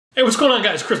Hey, what's going on,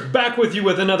 guys? Chris back with you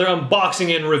with another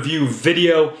unboxing and review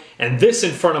video, and this in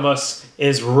front of us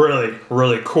is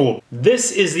really cool.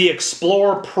 This is the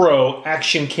Explorer Pro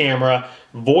action camera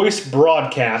voice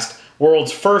broadcast,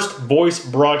 world's first voice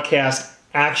broadcast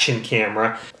action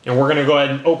camera, and we're gonna go ahead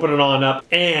and open it on up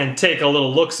and take a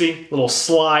little look-see, little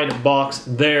slide box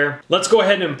there. Let's go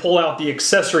ahead and pull out the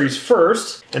accessories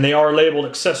first, and they are labeled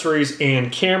accessories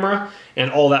and camera and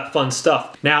all that fun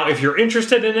stuff. Now, if you're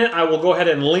interested in it, I will go ahead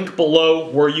and link below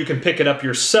where you can pick it up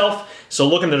yourself. So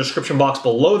look in the description box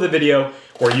below the video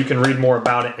where you can read more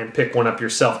about it and pick one up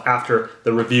yourself after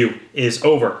the review is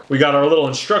over. We got our little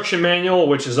instruction manual,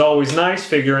 which is always nice,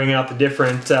 figuring out the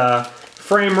different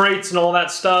frame rates and all that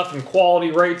stuff and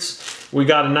quality rates. We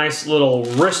got a nice little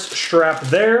wrist strap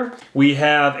there. We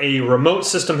have a remote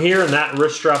system here, and that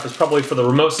wrist strap is probably for the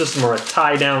remote system or a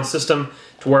tie-down system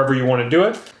to wherever you want to do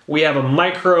it. We have a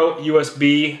micro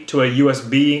USB to a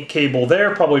USB cable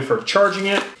there, probably for charging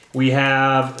it. We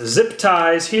have zip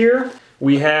ties here.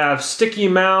 We have sticky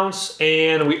mounts,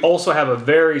 and we also have a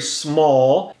very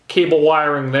small cable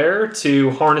wiring there to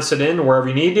harness it in wherever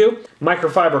you need to.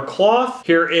 Microfiber cloth.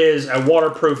 Here is a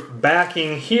waterproof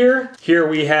backing here. Here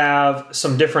we have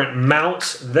some different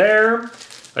mounts there.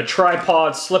 A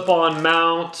tripod slip-on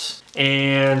mount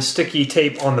and sticky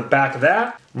tape on the back of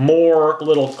that. More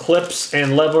little clips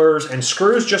and levers and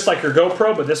screws, just like your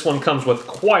GoPro, but this one comes with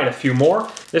quite a few more.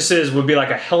 This would be like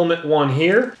a helmet one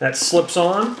here that slips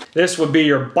on. This would be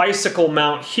your bicycle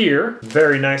mount here.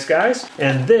 Very nice, guys.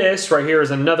 And this right here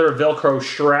is another Velcro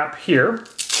strap here.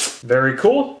 Very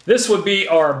cool. This would be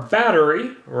our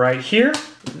battery right here.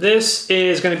 This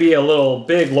is going to be a little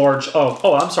big, large,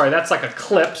 oh, I'm sorry, that's like a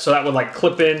clip, so that would like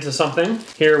clip into something.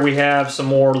 Here we have some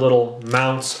more little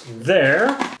mounts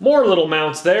there. More little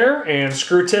mounts there and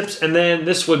screw tips, and then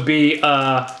this would be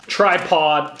a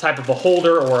tripod type of a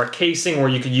holder or a casing where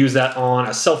you could use that on a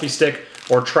selfie stick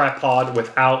or tripod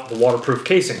without the waterproof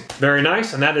casing. Very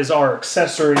nice, and that is our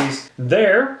accessories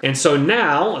there. And so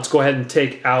now, let's go ahead and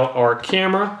take out our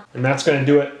camera, and that's gonna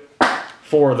do it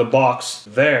for the box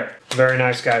there. Very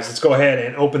nice, guys. Let's go ahead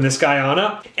and open this guy on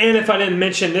up. And if I didn't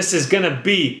mention, this is gonna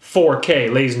be 4K,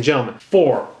 ladies and gentlemen,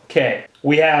 4K.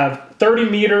 We have 30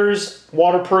 meters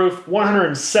waterproof,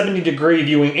 170-degree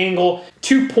viewing angle,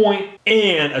 2-point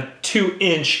and a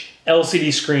 2-inch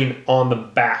LCD screen on the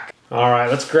back. All right,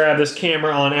 let's grab this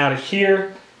camera on out of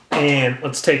here and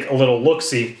let's take a little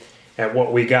look-see at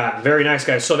what we got. Very nice,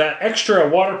 guys. So that extra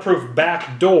waterproof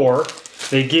back door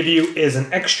they give you is an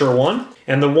extra one,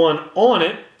 and the one on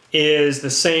it is the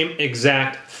same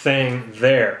exact thing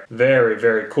there.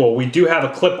 Very cool. We do have a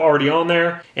clip already on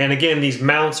there, and again, these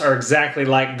mounts are exactly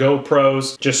like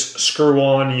GoPros. Just screw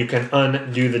on, you can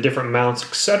undo the different mounts,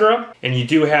 etc. And you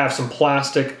do have some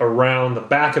plastic around the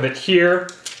back of it here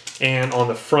and on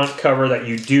the front cover that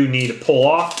you do need to pull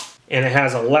off. And it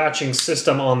has a latching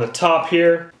system on the top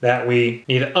here that we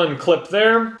need to unclip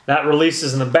there. That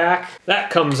releases in the back. That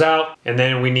comes out, and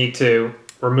then we need to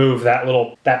remove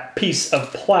that piece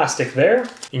of plastic there.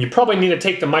 And you probably need to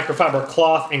take the microfiber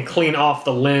cloth and clean off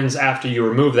the lens after you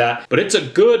remove that. But it's a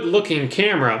good looking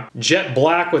camera. Jet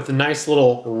black with a nice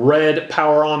little red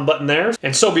power on button there.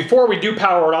 And so before we do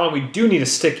power it on, we do need to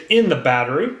stick in the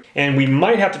battery, and we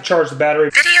might have to charge the battery.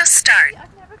 Video start.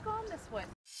 I've never gone this way.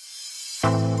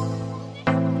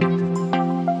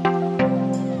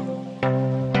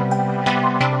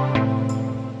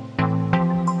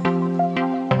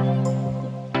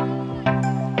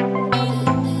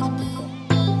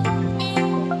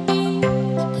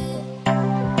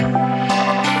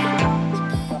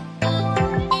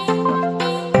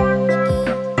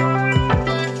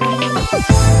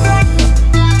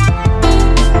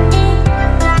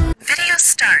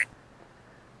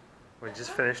 We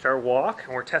just finished our walk,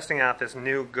 and we're testing out this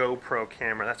new GoPro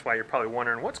camera. That's why you're probably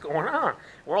wondering what's going on.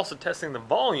 We're also testing the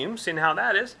volume, seeing how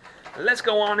that is. Let's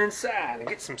go on inside and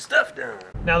get some stuff done.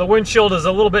 Now the windshield is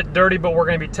a little bit dirty, but we're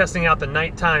going to be testing out the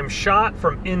nighttime shot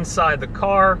from inside the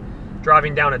car,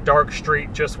 driving down a dark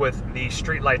street just with the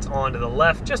street lights on to the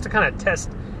left, just to kind of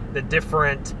test the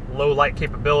different low light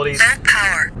capabilities. Back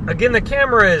power. Again, the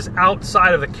camera is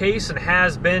outside of the case and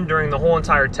has been during the whole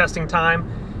entire testing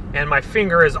time. And my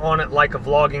finger is on it like a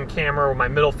vlogging camera, where my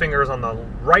middle finger is on the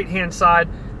right-hand side,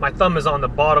 my thumb is on the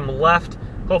bottom left.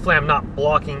 Hopefully I'm not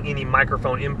blocking any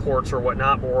microphone imports or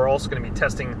whatnot, but we're also going to be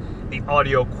testing the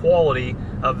audio quality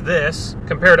of this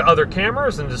compared to other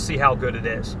cameras and to see how good it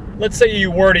is. Let's say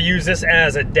you were to use this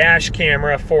as a dash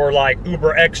camera for like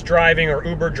Uber X driving or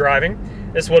Uber driving.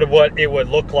 This is what it would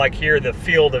look like here, the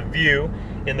field of view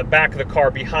in the back of the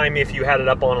car behind me if you had it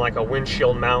up on like a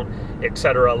windshield mount,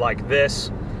 etc. like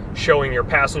this. showing your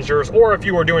passengers, or if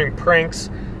you were doing pranks,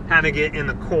 having it in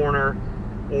the corner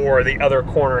or the other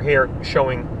corner here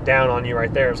showing down on you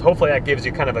right there. So hopefully that gives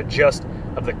you kind of a gist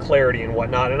of the clarity and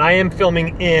whatnot. And I am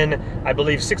filming in, I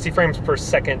believe, 60 frames per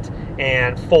second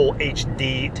and full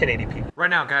HD 1080p. Right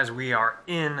now, guys, we are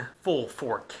in full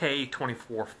 4K,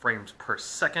 24 frames per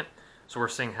second. So we're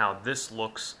seeing how this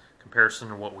looks in comparison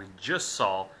to what we just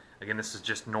saw. Again, this is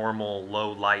just normal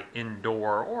low light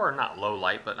indoor, or not low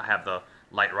light, but I have the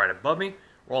light right above me.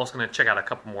 We're also going to check out a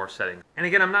couple more settings. And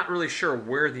again, I'm not really sure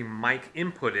where the mic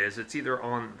input is. It's either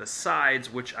on the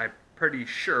sides, which I'm pretty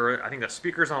sure, I think the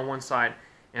speaker's on one side,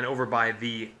 and over by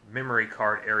the memory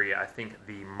card area, I think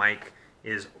the mic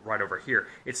is right over here.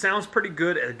 It sounds pretty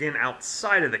good, again,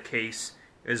 outside of the case,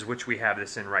 is which we have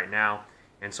this in right now.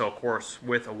 And so, of course,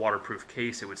 with a waterproof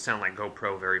case, it would sound like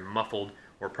GoPro, very muffled,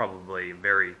 or probably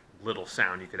very little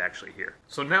sound you could actually hear.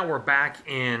 So now we're back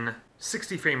in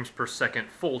 60 frames per second,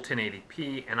 full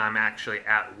 1080p, and I'm actually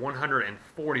at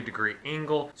 140 degree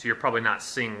angle, so you're probably not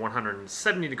seeing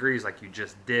 170 degrees like you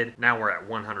just did. Now we're at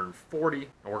 140,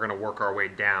 and we're gonna work our way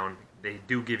down. They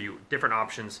do give you different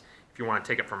options if you wanna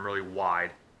take it from really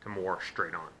wide to more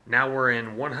straight on. Now we're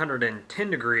in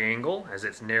 110 degree angle as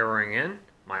it's narrowing in.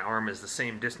 My arm is the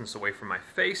same distance away from my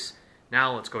face.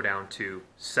 Now let's go down to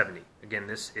 70. Again,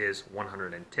 this is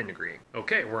 110 degree.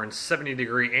 Okay, we're in 70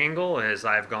 degree angle as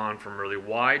I've gone from really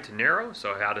wide to narrow.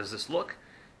 So how does this look?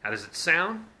 How does it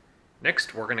sound?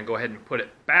 Next, we're gonna go ahead and put it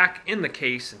back in the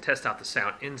case and test out the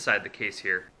sound inside the case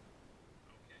here.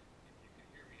 Okay, if you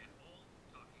can hear me at all,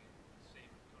 I'm talking in the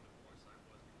same tone of voice I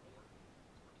was before.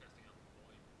 We're testing out the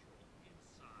volume control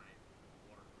inside the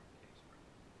waterproof case right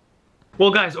now. Well,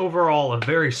 guys, overall, a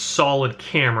very solid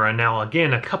camera. Now,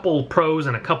 again, a couple pros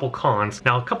and a couple cons.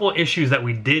 Now, a couple issues that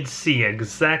we did see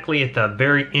exactly at the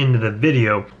very end of the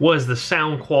video was the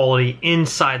sound quality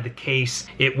inside the case.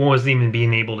 It wasn't even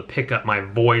being able to pick up my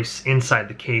voice inside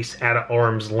the case at an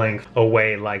arm's length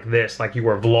away like this, like you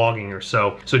were vlogging or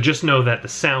so. So just know that the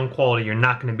sound quality, you're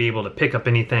not going to be able to pick up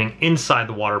anything inside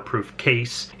the waterproof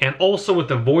case. And also with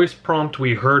the voice prompt,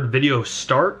 we heard video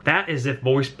start. That is if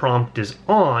voice prompt is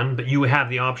on, but you have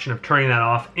the option of turning that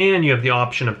off, and you have the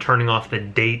option of turning off the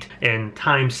date and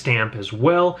timestamp as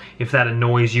well if that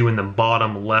annoys you in the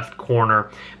bottom left corner.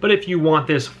 But if you want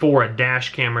this for a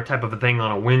dash camera type of a thing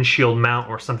on a windshield mount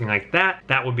or something like that,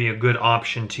 that would be a good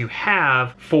option to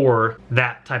have for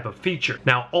that type of feature.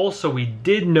 Now also, we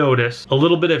did notice a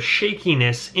little bit of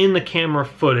shakiness in the camera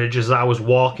footage as I was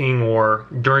walking or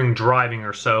during driving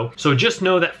or so. So just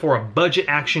know that for a budget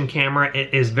action camera,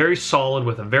 it is very solid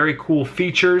with a very cool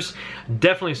features.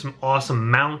 Definitely some awesome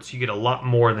mounts. You get a lot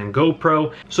more than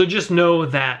GoPro. So just know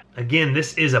that, again,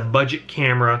 this is a budget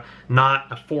camera, not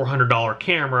a $400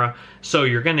 camera. So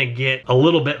you're gonna get a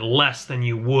little bit less than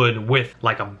you would with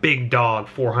like a big dog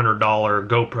 $400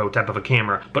 GoPro type of a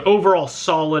camera. But overall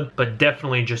solid, but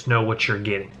definitely just know what you're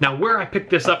getting. Now, where I picked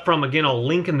this up from, again, I'll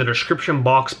link in the description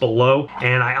box below.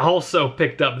 And I also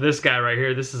picked up this guy right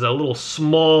here. This is a little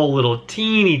small, little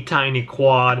teeny tiny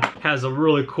quad. Has a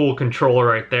really cool controller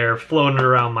right there, floating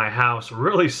around my house.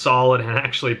 Really solid and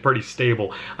actually pretty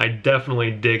stable. I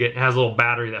definitely dig it. It has a little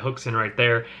battery that hooks in right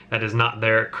there. That is not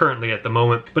there currently at the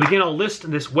moment. But again, I'll list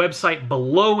this website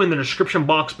below in the description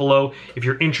box below if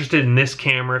you're interested in this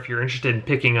camera, if you're interested in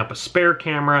picking up a spare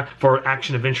camera for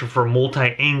action adventure for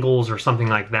multi-angles or something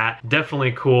like that.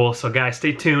 Definitely cool. So guys,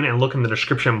 stay tuned and look in the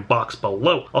description box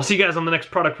below. I'll see you guys on the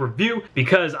next product review,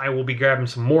 because I will be grabbing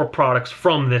some more products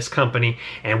from this company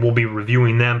and we'll be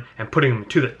reviewing them and putting them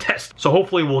to the test. So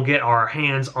hopefully we'll get our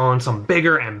hands on some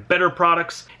bigger and better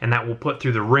products, and that we'll put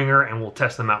through the ringer and we'll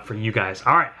test them out for you guys.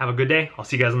 All right, have a good day. I'll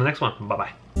see you guys in the next one.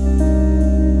 Bye-bye.